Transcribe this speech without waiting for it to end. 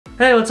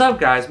Hey, what's up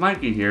guys,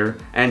 Mikey here,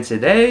 and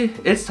today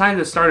it's time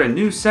to start a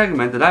new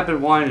segment that I've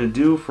been wanting to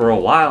do for a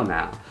while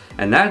now.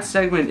 And that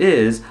segment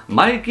is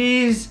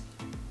Mikey's...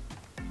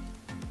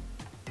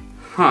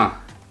 Well,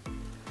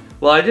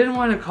 I didn't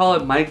want to call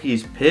it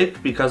Mikey's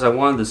Pick because I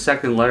wanted the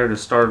second letter to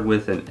start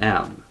with an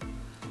M.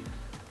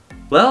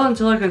 Well,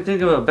 until I can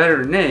think of a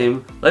better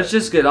name, let's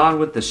just get on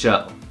with the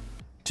show.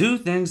 Two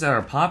things that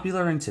are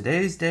popular in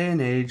today's day and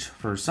age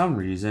for some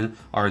reason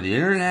are the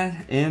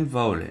internet and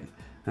voting.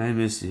 I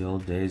miss the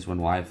old days when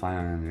Wi-Fi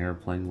on an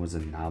airplane was a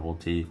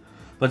novelty.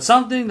 But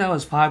something that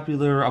was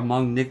popular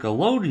among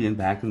Nickelodeon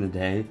back in the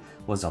day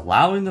was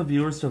allowing the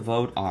viewers to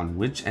vote on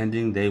which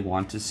ending they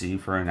want to see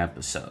for an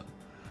episode.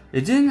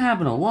 It didn't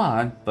happen a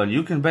lot, but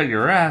you can bet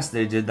your ass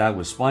they did that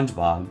with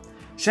SpongeBob.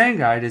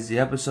 Shanghaied is the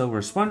episode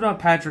where SpongeBob,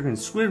 Patrick, and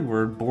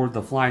Squidward board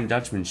the Flying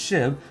Dutchman's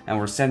ship and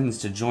were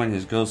sentenced to join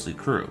his ghostly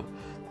crew.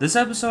 This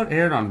episode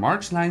aired on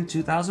March 9,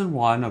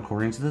 2001,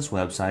 according to this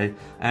website,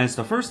 and it's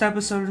the first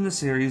episode in the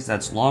series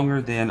that's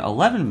longer than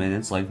 11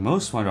 minutes like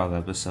most SpongeBob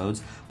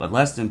episodes, but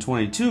less than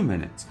 22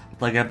 minutes,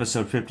 like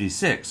episode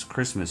 56,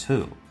 Christmas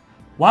Who.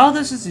 While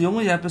this is the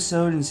only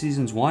episode in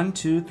seasons 1,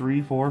 2,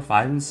 3, 4,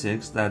 5, and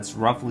 6 that's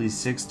roughly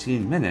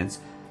 16 minutes,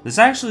 this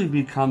actually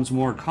becomes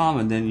more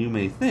common than you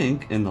may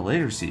think in the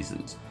later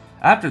seasons.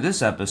 After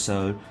this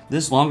episode,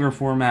 this longer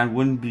format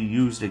wouldn't be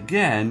used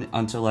again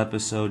until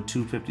episode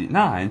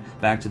 259,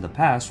 Back to the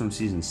Past from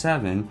season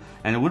 7,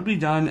 and it would be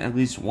done at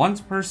least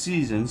once per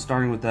season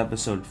starting with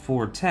episode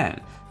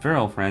 410,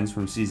 Feral Friends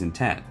from season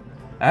 10.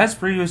 As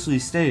previously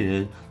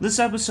stated, this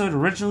episode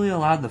originally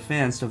allowed the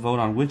fans to vote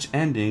on which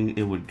ending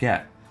it would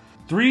get.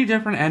 3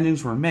 different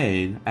endings were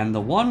made, and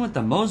the one with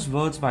the most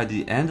votes by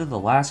the end of the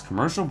last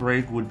commercial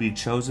break would be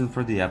chosen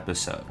for the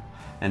episode,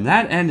 and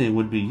that ending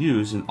would be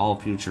used in all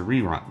future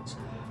reruns.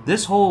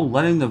 This whole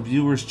letting the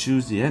viewers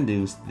choose the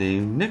endings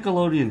thing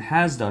Nickelodeon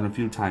has done a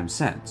few times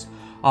since.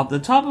 Off the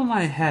top of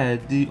my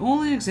head, the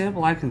only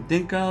example I can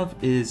think of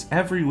is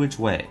Every Which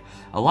Way,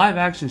 a live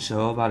action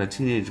show about a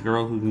teenage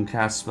girl who can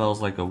cast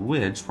spells like a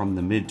witch from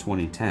the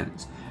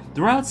mid-2010s.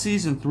 Throughout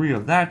season 3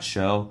 of that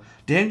show,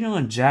 Daniel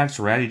and Jax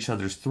were at each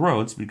other's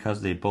throats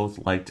because they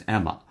both liked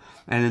Emma,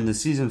 and in the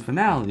season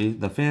finale,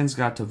 the fans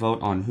got to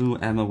vote on who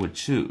Emma would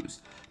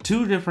choose.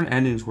 2 different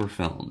endings were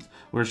filmed,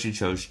 where she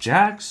chose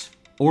Jax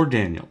or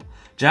Daniel.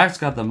 Jax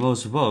got the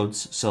most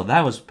votes, so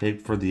that was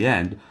picked for the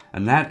end,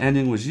 and that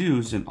ending was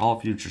used in all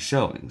future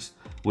showings,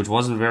 which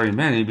wasn't very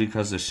many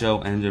because the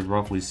show ended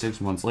roughly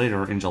 6 months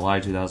later in July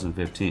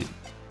 2015.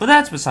 But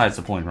that's besides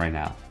the point right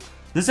now.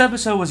 This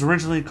episode was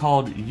originally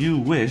called You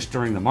Wish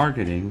during the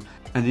marketing,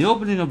 and the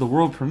opening of the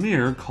world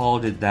premiere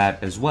called it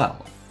that as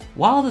well,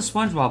 while the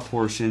SpongeBob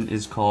portion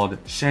is called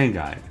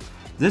Shanghaied.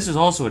 This is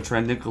also a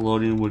trend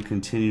Nickelodeon would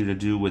continue to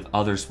do with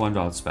other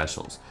SpongeBob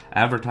specials,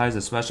 advertise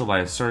a special by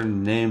a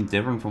certain name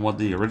different from what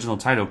the original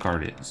title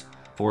card is.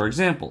 For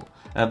example,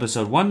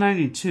 episode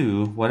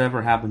 192,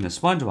 Whatever Happened to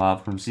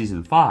SpongeBob from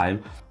season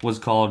 5, was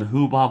called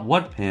Who Bob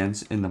What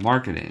Pants in the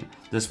marketing,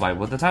 despite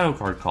what the title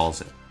card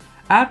calls it.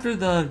 After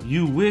the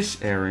You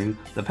Wish airing,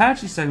 the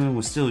Patchy segment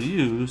was still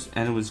used,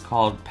 and it was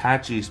called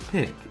Patchy's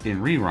Pick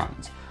in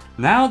reruns.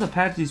 Now the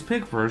Patchy's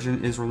Pick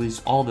version is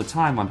released all the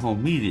time on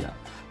home media,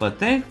 but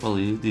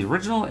thankfully, the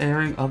original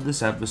airing of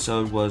this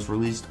episode was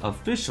released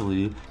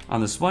officially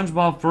on the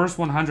SpongeBob First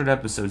 100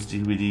 Episodes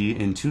DVD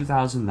in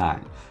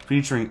 2009,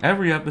 featuring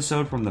every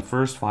episode from the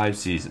first 5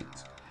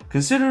 seasons.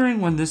 Considering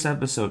when this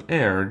episode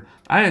aired,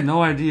 I had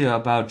no idea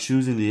about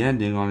choosing the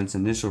ending on its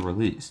initial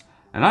release,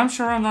 and I'm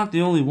sure I'm not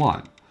the only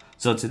one.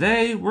 So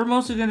today, we're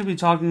mostly going to be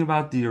talking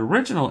about the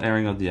original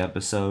airing of the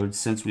episode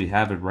since we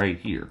have it right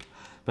here,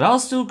 but I'll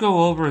still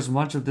go over as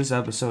much of this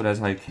episode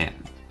as I can.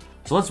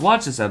 So let's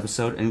watch this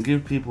episode and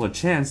give people a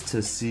chance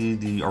to see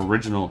the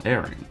original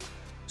airing.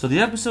 So the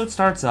episode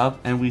starts up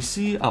and we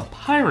see a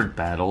pirate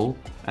battle,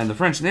 and the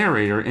French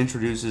narrator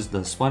introduces the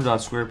SpongeBob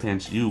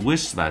SquarePants You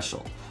Wish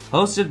special,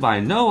 hosted by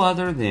no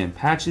other than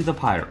Patchy the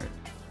Pirate.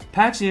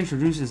 Patchy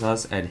introduces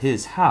us at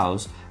his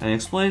house and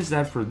explains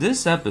that for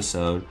this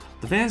episode,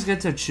 the fans get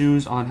to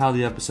choose on how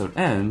the episode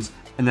ends,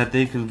 and that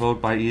they can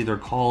vote by either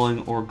calling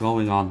or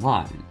going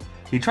online.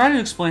 He tried to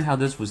explain how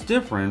this was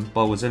different,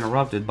 but was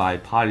interrupted by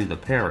Potty the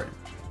Parrot.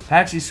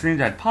 Patchy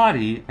screamed at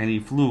Potty, and he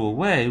flew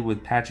away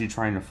with Patchy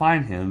trying to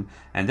find him,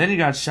 and then he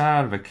got shot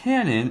out of a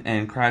cannon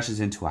and crashes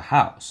into a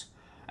house.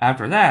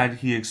 After that,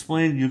 he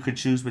explained you could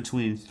choose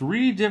between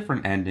 3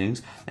 different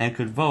endings and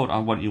could vote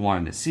on what you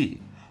wanted to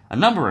see. A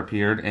number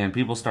appeared, and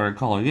people started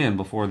calling in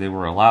before they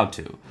were allowed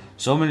to.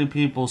 So many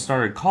people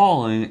started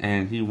calling,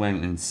 and he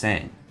went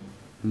insane.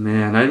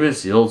 Man, I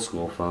miss the old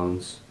school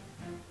phones.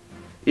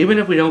 Even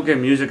if we don't get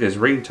music as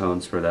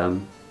ringtones for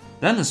them.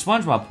 Then the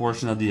SpongeBob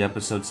portion of the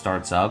episode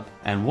starts up,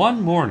 and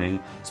one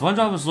morning,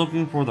 SpongeBob was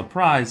looking for the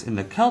prize in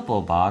the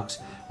Kelpo box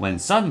when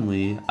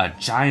suddenly, a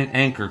giant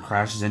anchor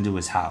crashes into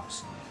his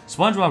house.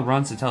 SpongeBob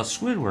runs to tell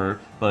Squidward,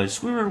 but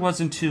Squidward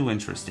wasn't too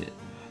interested.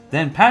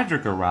 Then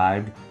Patrick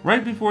arrived,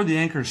 right before the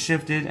anchor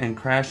shifted and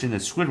crashed into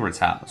Squidward's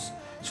house.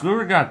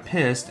 Squidward got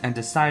pissed and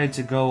decided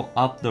to go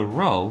up the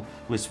row,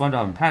 with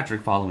SpongeBob and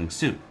Patrick following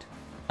suit.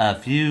 A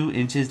few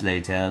inches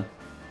later,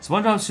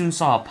 SpongeBob soon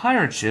saw a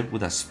pirate ship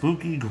with a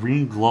spooky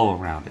green glow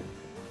around it.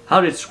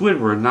 How did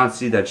Squidward not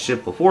see that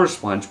ship before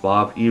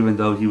SpongeBob, even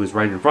though he was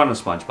right in front of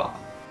SpongeBob?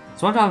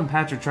 SpongeBob and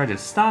Patrick tried to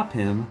stop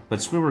him, but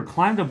Squidward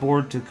climbed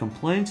aboard to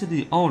complain to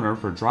the owner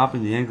for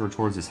dropping the anchor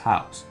towards his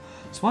house.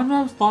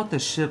 SpongeBob thought the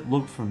ship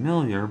looked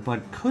familiar,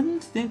 but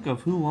couldn't think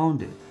of who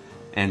owned it.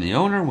 And the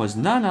owner was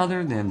none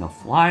other than the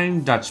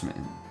Flying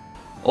Dutchman.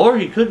 Or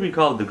he could be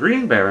called the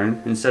Green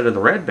Baron instead of the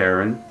Red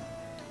Baron,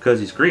 because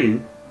he's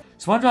green.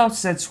 SpongeBob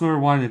said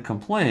Squidward wanted to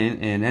complain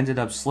and ended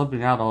up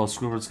slipping out all of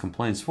Squidward's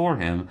complaints for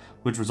him,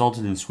 which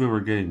resulted in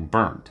Squidward getting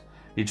burned.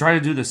 He tried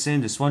to do the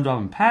same to SpongeBob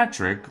and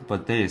Patrick,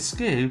 but they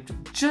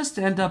escaped, just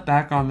to end up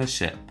back on the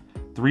ship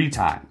 3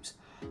 times.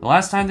 The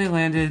last time they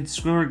landed,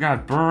 Squidward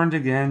got burned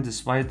again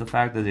despite the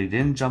fact that they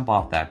didn't jump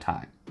off that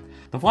time.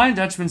 The Flying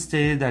Dutchman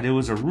stated that it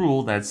was a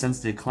rule that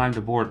since they climbed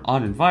aboard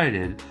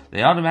uninvited,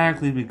 they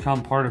automatically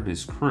become part of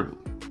his crew.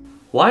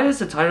 Why is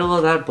the title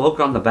of that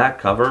book on the back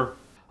cover?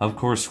 Of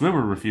course,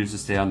 Squidward refused to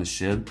stay on the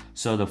ship,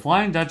 so the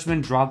Flying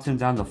Dutchman dropped him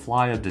down the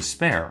Fly of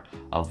Despair,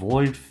 a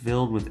void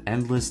filled with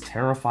endless,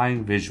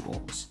 terrifying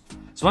visuals.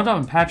 SpongeBob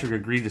and Patrick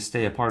agreed to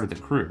stay a part of the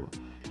crew.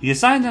 He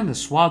assigned them to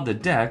swab the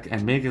deck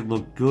and make it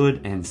look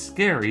good and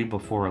scary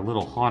before a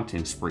little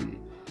haunting spree.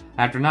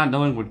 After not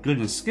knowing what good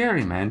and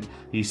scary meant,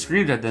 he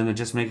screamed at them to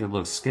just make it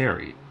look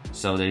scary,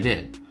 so they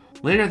did.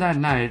 Later that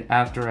night,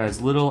 after as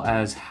little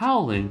as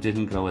howling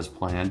didn't go as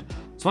planned,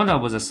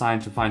 SpongeBob was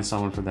assigned to find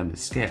someone for them to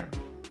scare.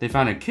 They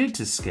found a kid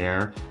to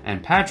scare,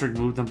 and Patrick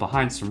moved them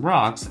behind some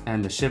rocks,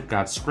 and the ship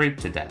got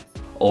scraped to death.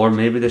 Or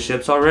maybe the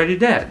ship's already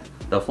dead.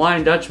 The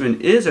Flying Dutchman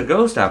is a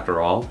ghost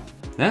after all.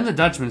 Then the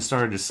Dutchman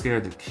started to scare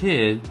the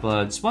kid,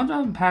 but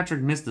SpongeBob and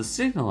Patrick missed the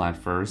signal at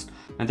first,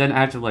 and then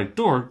acted like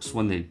dorks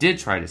when they did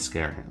try to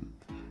scare him.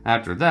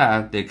 After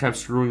that, they kept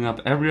screwing up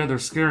every other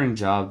scaring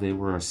job they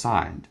were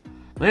assigned.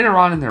 Later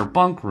on in their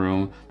bunk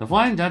room, the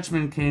Flying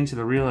Dutchman came to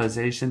the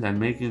realization that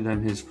making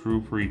them his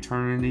crew for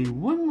eternity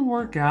wouldn't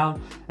work out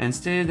and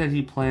stated that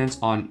he plans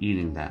on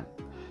eating them.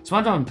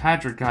 SpongeBob and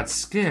Patrick got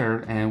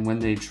scared, and when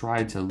they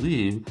tried to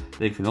leave,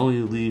 they could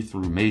only leave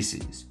through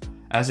Macy's.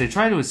 As they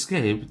tried to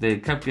escape, they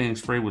kept getting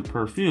sprayed with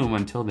perfume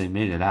until they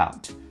made it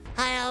out.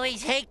 I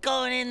always hate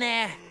going in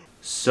there.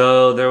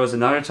 So there was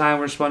another time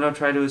where SpongeBob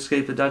tried to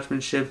escape the Dutchman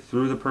ship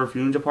through the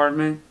perfume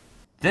department?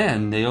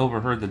 Then they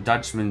overheard the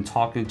Dutchman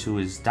talking to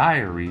his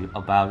diary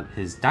about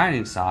his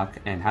dining sock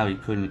and how he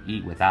couldn't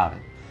eat without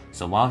it.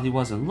 So while he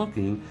wasn't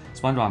looking,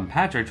 SpongeBob and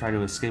Patrick tried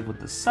to escape with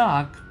the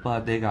sock,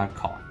 but they got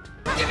caught.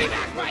 Give me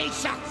back my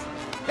socks!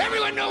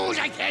 Everyone knows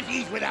I can't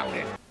eat without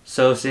it!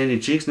 So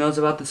Sandy Cheeks knows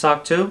about the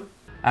sock too?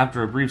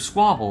 After a brief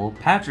squabble,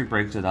 Patrick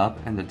breaks it up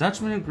and the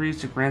Dutchman agrees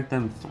to grant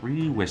them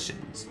 3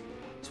 wishes.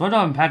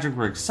 SpongeBob and Patrick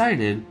were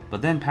excited,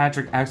 but then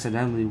Patrick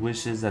accidentally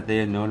wishes that they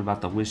had known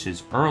about the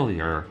wishes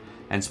earlier,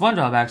 and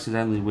SpongeBob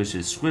accidentally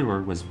wishes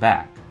Squidward was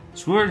back.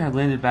 Squidward had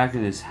landed back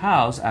in his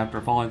house after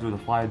falling through the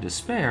Fly of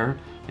Despair,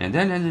 and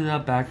then ended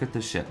up back at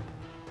the ship.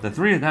 The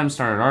 3 of them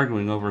started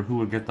arguing over who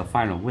would get the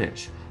final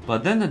wish,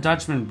 but then the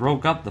Dutchman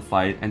broke up the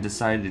fight and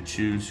decided to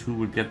choose who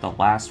would get the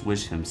last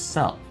wish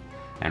himself.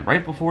 And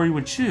right before he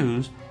would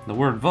choose, the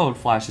word vote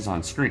flashes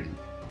on screen.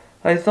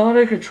 I thought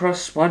I could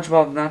trust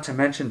SpongeBob not to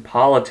mention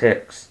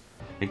politics.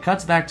 It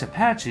cuts back to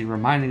Patchy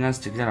reminding us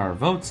to get our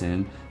votes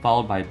in,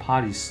 followed by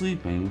Potty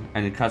sleeping,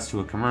 and it cuts to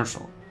a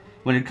commercial.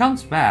 When it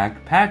comes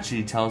back,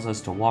 Patchy tells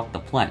us to walk the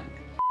plank.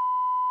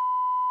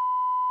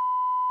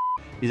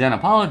 He then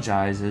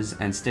apologizes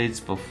and states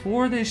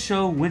before they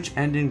show which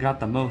ending got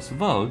the most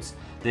votes,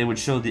 they would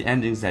show the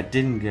endings that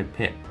didn't get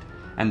picked.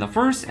 And the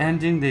first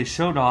ending they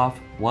showed off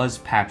was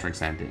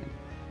Patrick's ending.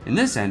 In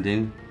this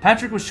ending,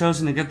 Patrick was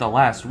chosen to get the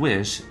last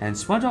wish, and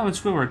SpongeBob and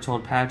Squidward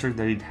told Patrick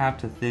that he'd have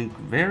to think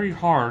very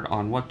hard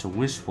on what to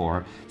wish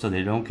for so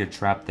they don't get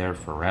trapped there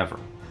forever.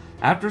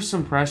 After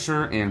some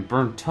pressure and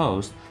burnt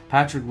toast,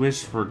 Patrick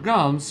wished for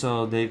gum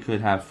so they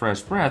could have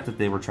fresh breath if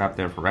they were trapped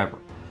there forever.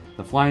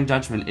 The Flying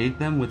Dutchman ate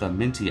them with a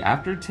minty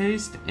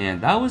aftertaste, and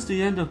that was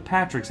the end of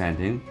Patrick's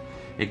ending.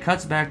 It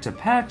cuts back to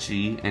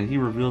Patchy, and he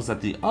reveals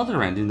that the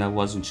other ending that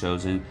wasn't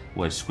chosen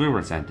was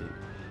Squidward's ending.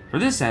 For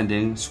this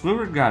ending,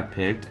 Squidward got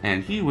picked,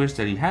 and he wished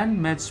that he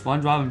hadn't met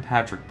SpongeBob and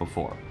Patrick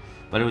before,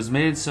 but it was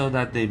made so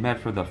that they met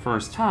for the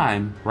first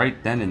time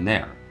right then and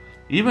there.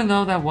 Even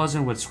though that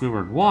wasn't what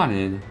Squidward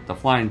wanted, the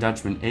Flying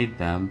Dutchman ate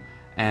them,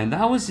 and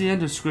that was the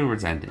end of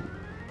Squidward's ending.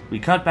 We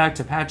cut back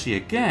to Patchy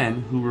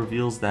again, who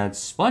reveals that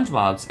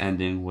SpongeBob's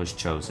ending was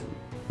chosen,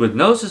 with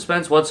no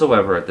suspense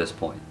whatsoever at this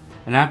point.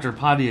 And after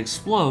Potty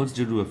explodes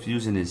due to a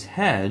fuse in his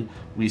head,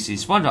 we see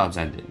SpongeBob's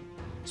ending.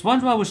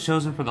 SpongeBob was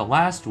chosen for the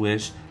last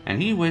wish,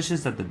 and he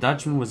wishes that the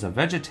Dutchman was a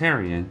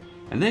vegetarian,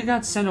 and they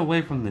got sent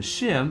away from the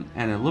ship,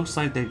 and it looks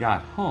like they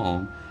got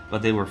home,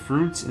 but they were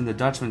fruits in the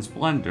Dutchman's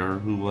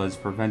blender who was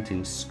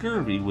preventing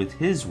scurvy with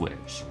his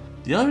wish.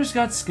 The others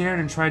got scared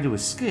and tried to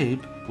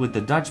escape, with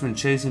the Dutchman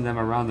chasing them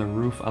around the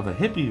roof of a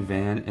hippie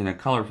van in a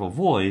colorful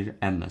void,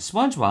 and the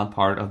SpongeBob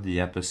part of the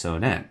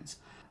episode ends.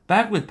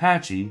 Back with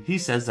Patchy, he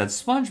says that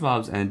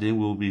SpongeBob's ending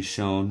will be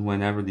shown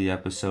whenever the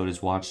episode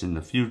is watched in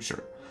the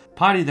future.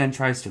 Patty then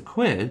tries to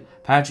quit,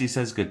 Patchy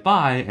says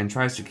goodbye and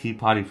tries to keep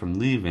Patty from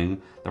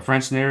leaving, the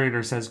French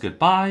narrator says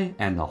goodbye,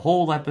 and the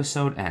whole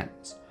episode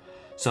ends.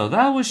 So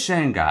that was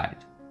Shanghaied,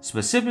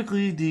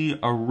 specifically the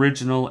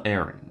original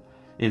airing.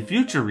 In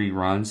future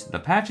reruns, the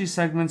Patchy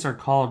segments are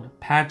called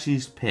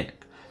Patchy's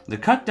Pick. The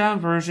cut down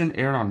version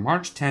aired on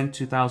March 10,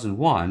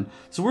 2001,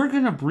 so we're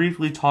going to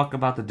briefly talk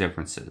about the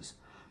differences.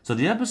 So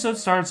the episode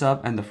starts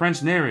up and the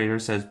French narrator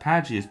says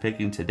Patchy is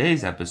picking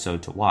today's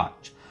episode to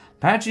watch.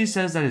 Patchy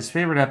says that his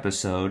favorite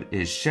episode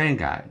is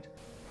Shanghaied.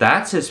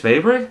 That's his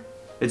favorite?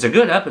 It's a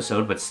good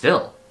episode, but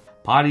still.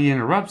 Patty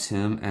interrupts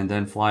him and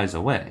then flies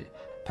away.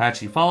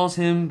 Patchy follows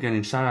him,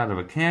 getting shot out of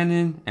a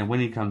cannon, and when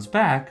he comes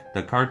back,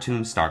 the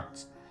cartoon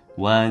starts.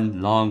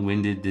 One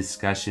long-winded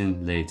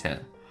discussion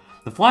later.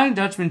 The Flying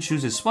Dutchman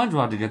chooses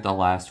SpongeBob to get the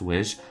last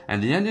wish,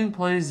 and the ending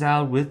plays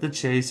out with the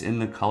chase in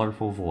the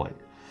colorful void.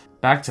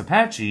 Back to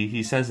Patchy,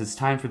 he says it's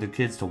time for the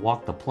kids to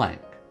walk the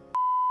plank.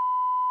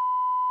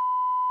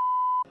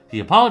 He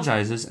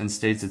apologizes and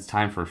states it's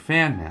time for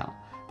fan mail.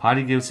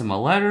 Patty gives him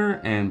a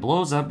letter and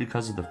blows up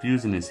because of the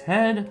fuse in his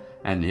head,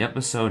 and the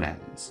episode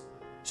ends.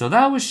 So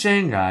that was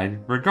Shanghaied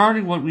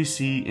regarding what we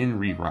see in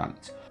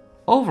reruns.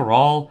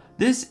 Overall,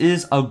 this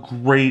is a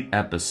great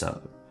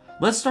episode.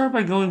 Let's start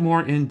by going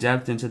more in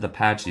depth into the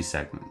Patchy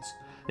segments.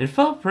 It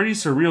felt pretty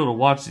surreal to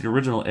watch the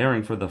original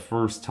airing for the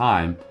first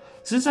time.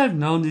 Since I've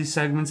known these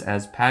segments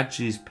as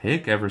Patchy's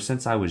Pick ever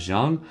since I was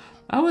young,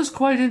 I was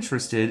quite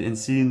interested in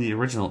seeing the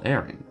original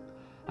airing.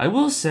 I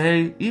will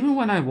say, even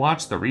when I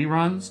watched the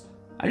reruns,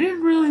 I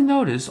didn't really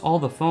notice all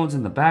the phones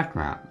in the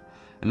background.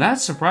 And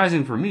that's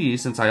surprising for me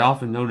since I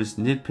often noticed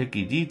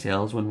nitpicky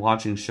details when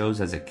watching shows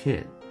as a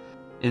kid.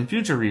 In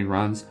future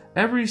reruns,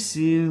 every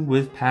scene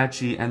with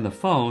Patchy and the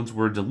phones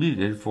were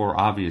deleted for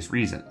obvious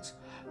reasons.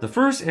 The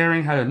first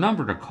airing had a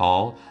number to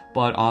call,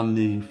 but on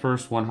the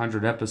first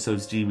 100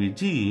 episodes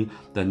DVD,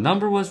 the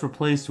number was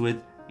replaced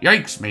with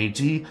 "Yikes,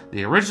 matey,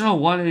 the original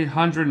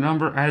 1-800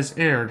 number as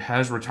aired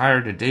has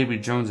retired to Davy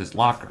Jones's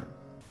locker."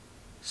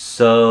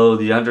 So,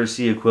 the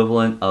undersea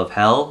equivalent of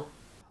hell?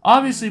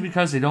 Obviously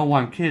because they don't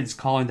want kids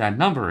calling that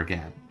number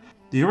again.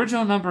 The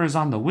original number is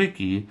on the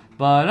wiki,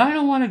 but I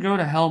don't want to go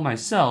to hell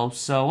myself,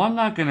 so I'm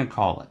not going to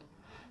call it.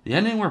 The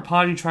ending where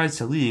Patty tries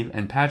to leave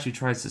and Patchy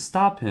tries to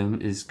stop him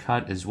is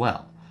cut as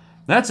well.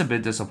 That's a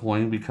bit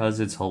disappointing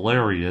because it's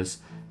hilarious,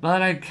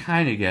 but I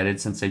kinda get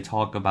it since they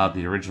talk about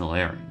the original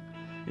airing.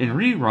 In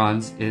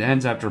reruns, it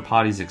ends after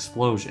Patty's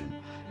explosion,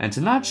 and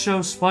to not show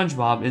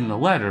SpongeBob in the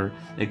letter,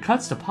 it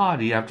cuts to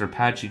Patty after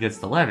Patchy gets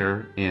the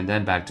letter, and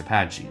then back to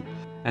Patchy.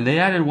 And they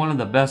added one of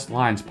the best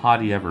lines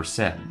Patty ever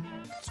said.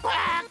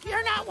 Quack,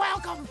 you're not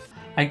welcome.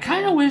 I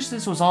kinda wish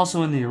this was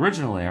also in the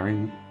original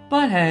airing,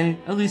 but hey,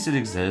 at least it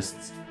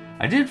exists.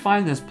 I did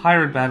find this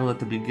pirate battle at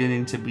the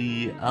beginning to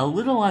be a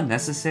little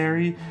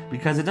unnecessary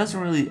because it doesn't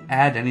really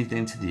add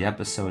anything to the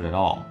episode at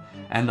all.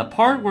 And the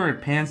part where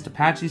it pans to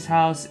Patchy's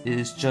house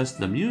is just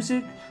the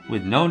music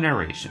with no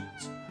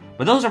narrations.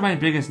 But those are my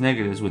biggest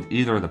negatives with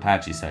either of the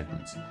Patchy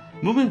segments.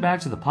 Moving back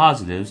to the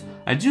positives,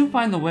 I do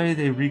find the way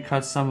they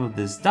recut some of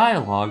this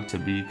dialogue to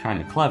be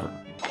kinda clever.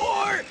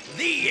 Or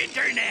the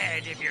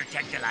internet, if you're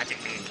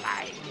technologically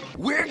inclined.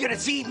 We're gonna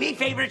see me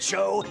favorite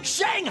show,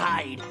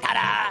 Shanghaied.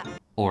 Ta-da!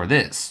 Or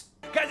this.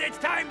 Cause it's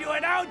time to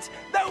announce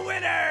the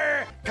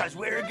winner! Cause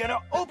we're gonna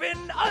open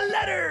a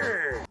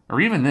letter! Or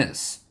even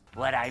this.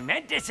 What I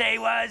meant to say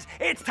was,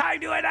 it's time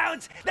to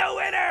announce the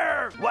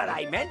winner! What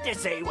I meant to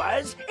say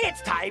was,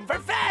 it's time for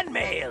fan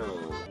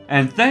mail!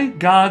 And thank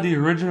God the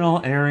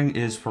original airing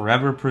is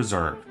forever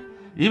preserved.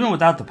 Even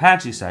without the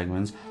Patchy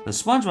segments, the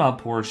SpongeBob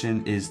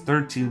portion is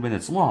 13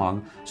 minutes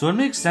long, so it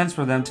makes sense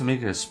for them to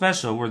make it a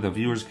special where the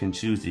viewers can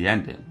choose the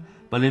ending.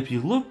 But if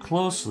you look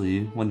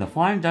closely, when the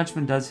Flying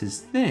Dutchman does his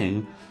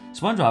thing,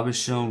 SpongeBob is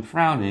shown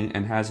frowning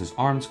and has his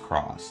arms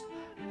crossed.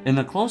 In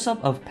the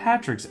close-up of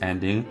Patrick's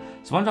ending,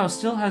 SpongeBob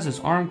still has his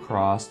arm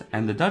crossed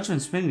and the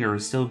Dutchman's finger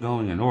is still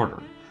going in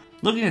order.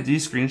 Looking at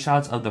these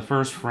screenshots of the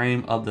first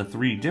frame of the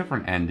 3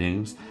 different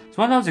endings,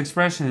 SpongeBob's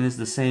expression is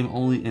the same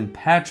only in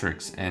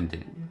Patrick's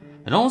ending.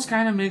 It almost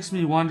kind of makes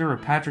me wonder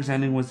if Patrick's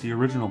ending was the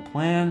original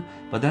plan,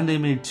 but then they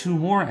made 2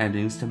 more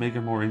endings to make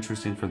it more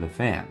interesting for the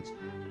fans.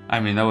 I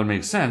mean, that would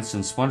make sense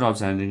since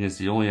SpongeBob's ending is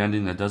the only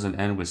ending that doesn't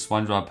end with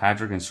SpongeBob,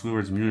 Patrick, and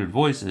Squidward's muted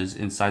voices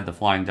inside the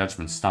Flying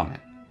Dutchman's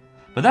stomach.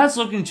 But that's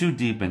looking too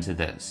deep into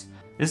this.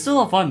 It's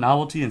still a fun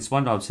novelty in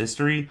SpongeBob's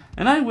history,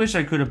 and I wish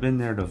I could have been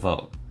there to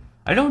vote.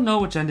 I don't know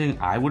which ending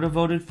I would have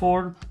voted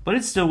for, but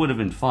it still would have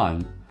been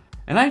fun.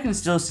 And I can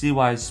still see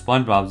why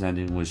SpongeBob's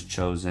ending was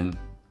chosen.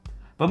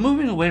 But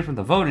moving away from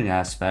the voting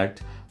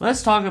aspect,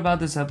 let's talk about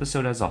this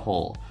episode as a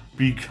whole,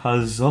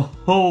 because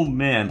oh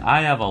man,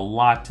 I have a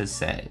lot to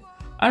say.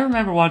 I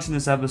remember watching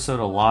this episode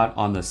a lot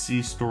on the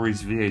Sea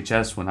Stories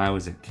VHS when I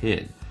was a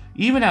kid,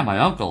 even at my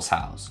uncle's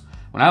house.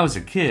 When I was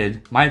a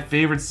kid, my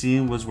favorite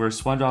scene was where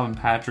SpongeBob and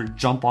Patrick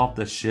jump off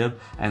the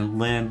ship and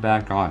land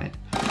back on it.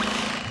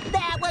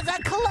 That was a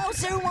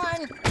closer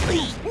one.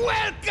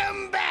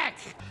 Welcome back!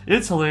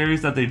 It's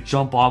hilarious that they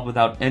jump off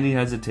without any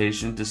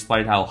hesitation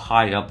despite how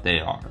high up they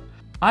are.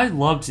 I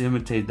love to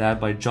imitate that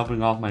by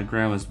jumping off my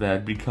grandma's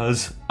bed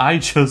because I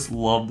just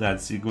love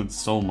that sequence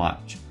so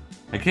much.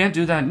 I can't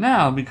do that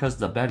now because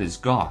the bed is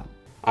gone.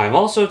 I'm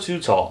also too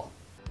tall.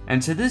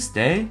 And to this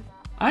day,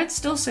 I'd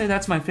still say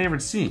that's my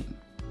favorite scene.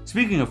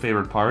 Speaking of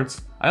favorite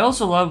parts, I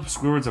also love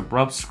Squidward's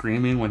abrupt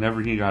screaming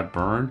whenever he got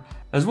burned,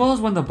 as well as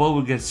when the boat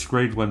would get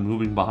scraped when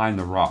moving behind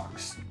the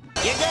rocks.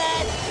 You're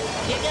good.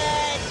 You're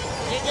good.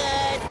 You're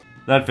good.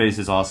 That face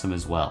is awesome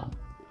as well.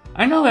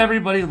 I know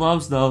everybody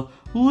loves the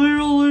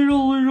little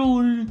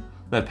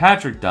that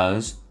Patrick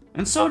does,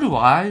 and so do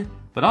I,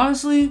 but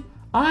honestly,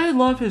 I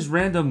love his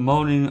random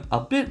moaning a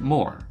bit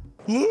more.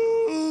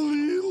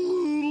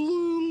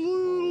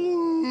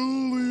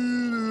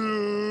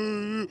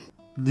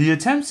 The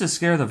attempts to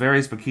scare the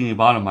various Bikini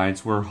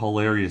Bottomites were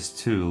hilarious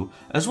too,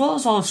 as well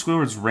as all of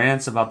Squidward's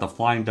rants about the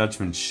Flying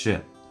Dutchman's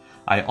ship.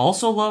 I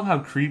also love how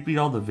creepy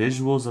all the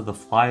visuals of the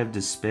Fly of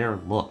Despair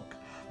look.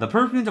 The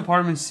perfume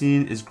department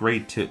scene is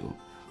great too.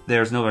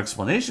 There's no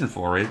explanation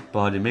for it,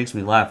 but it makes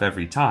me laugh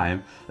every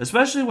time,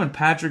 especially when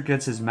Patrick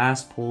gets his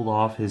mask pulled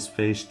off his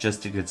face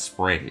just to get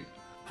sprayed.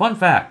 Fun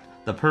fact,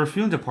 the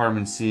perfume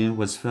department scene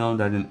was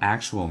filmed at an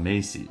actual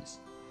Macy's.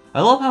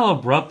 I love how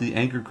abrupt the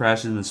anchor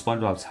crashes into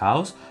SpongeBob's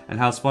house, and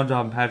how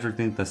SpongeBob and Patrick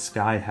think the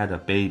sky had a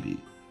baby.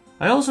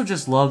 I also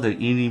just love the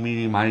eeny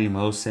meeny miny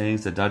mo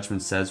sayings the Dutchman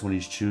says when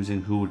he's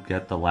choosing who would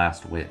get the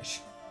last wish.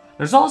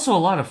 There's also a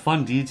lot of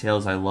fun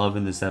details I love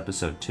in this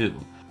episode too,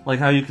 like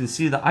how you can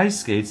see the ice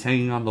skates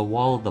hanging on the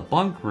wall of the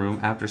bunk room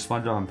after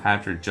SpongeBob and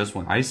Patrick just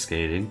went ice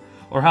skating,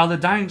 or how the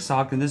dying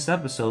sock in this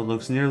episode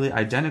looks nearly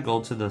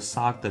identical to the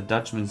sock the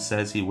Dutchman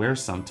says he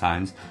wears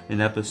sometimes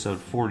in episode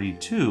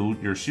 42,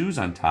 Your Shoes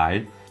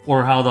Untied,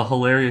 or how the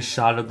hilarious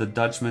shot of the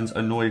Dutchman's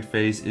annoyed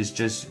face is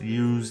just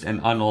used and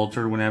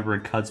unaltered whenever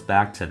it cuts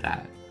back to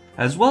that.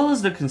 As well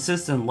as the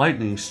consistent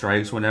lightning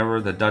strikes whenever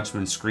the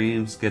Dutchman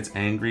screams, gets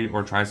angry,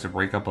 or tries to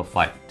break up a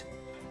fight.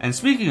 And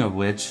speaking of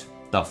which,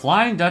 the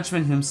Flying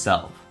Dutchman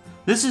himself.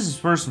 This is his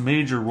first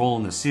major role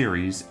in the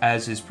series,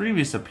 as his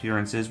previous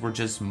appearances were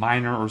just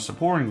minor or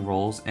supporting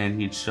roles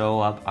and he'd show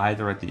up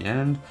either at the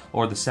end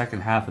or the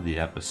second half of the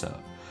episode.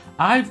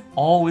 I've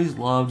always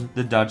loved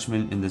the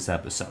Dutchman in this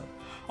episode.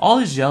 All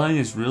his yelling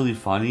is really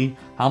funny,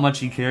 how much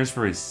he cares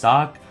for his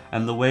sock,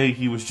 and the way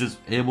he was just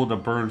able to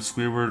burn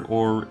Squidward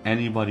or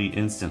anybody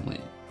instantly.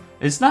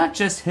 It's not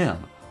just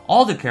him.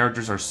 All the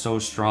characters are so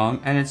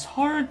strong, and it's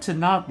hard to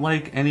not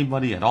like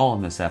anybody at all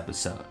in this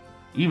episode.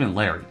 Even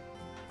Larry.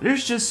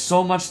 There's just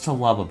so much to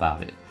love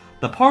about it.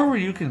 The part where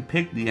you can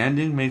pick the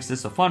ending makes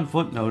this a fun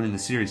footnote in the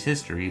series'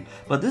 history,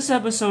 but this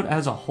episode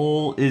as a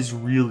whole is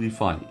really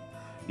funny.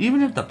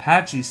 Even if the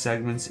Patchy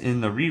segments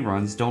in the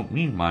reruns don't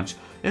mean much,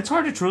 it's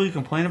hard to truly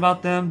complain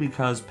about them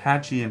because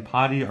Patchy and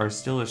Potty are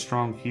still as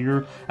strong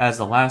here as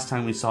the last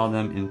time we saw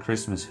them in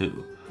Christmas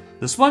Who.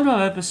 The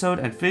SpongeBob episode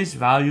at face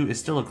value is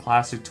still a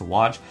classic to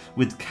watch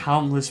with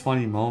countless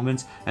funny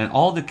moments, and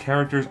all the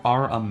characters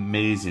are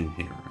amazing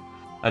here.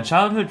 A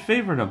childhood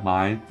favorite of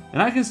mine,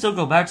 and I can still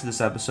go back to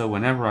this episode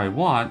whenever I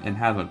want and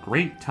have a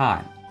great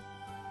time.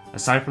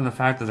 Aside from the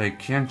fact that I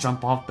can't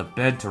jump off the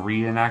bed to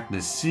reenact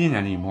this scene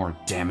anymore,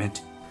 damn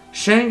it.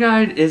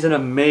 Shanghaied is an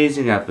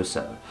amazing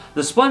episode.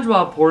 The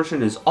SpongeBob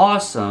portion is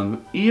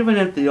awesome, even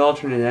if the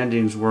alternate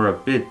endings were a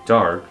bit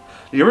dark.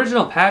 The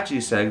original Patchy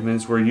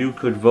segments where you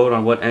could vote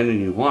on what ending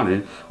you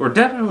wanted were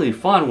definitely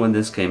fun when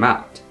this came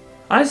out.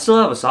 I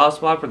still have a soft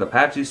spot for the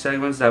Patchy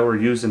segments that were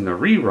used in the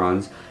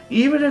reruns,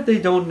 even if they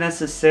don't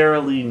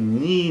necessarily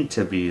need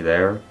to be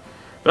there.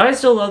 But I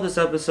still love this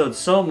episode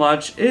so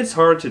much, it's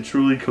hard to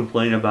truly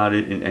complain about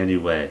it in any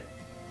way.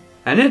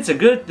 And it's a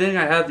good thing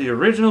I have the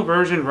original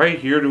version right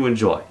here to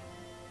enjoy.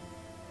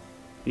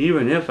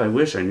 Even if I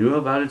wish I knew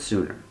about it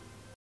sooner.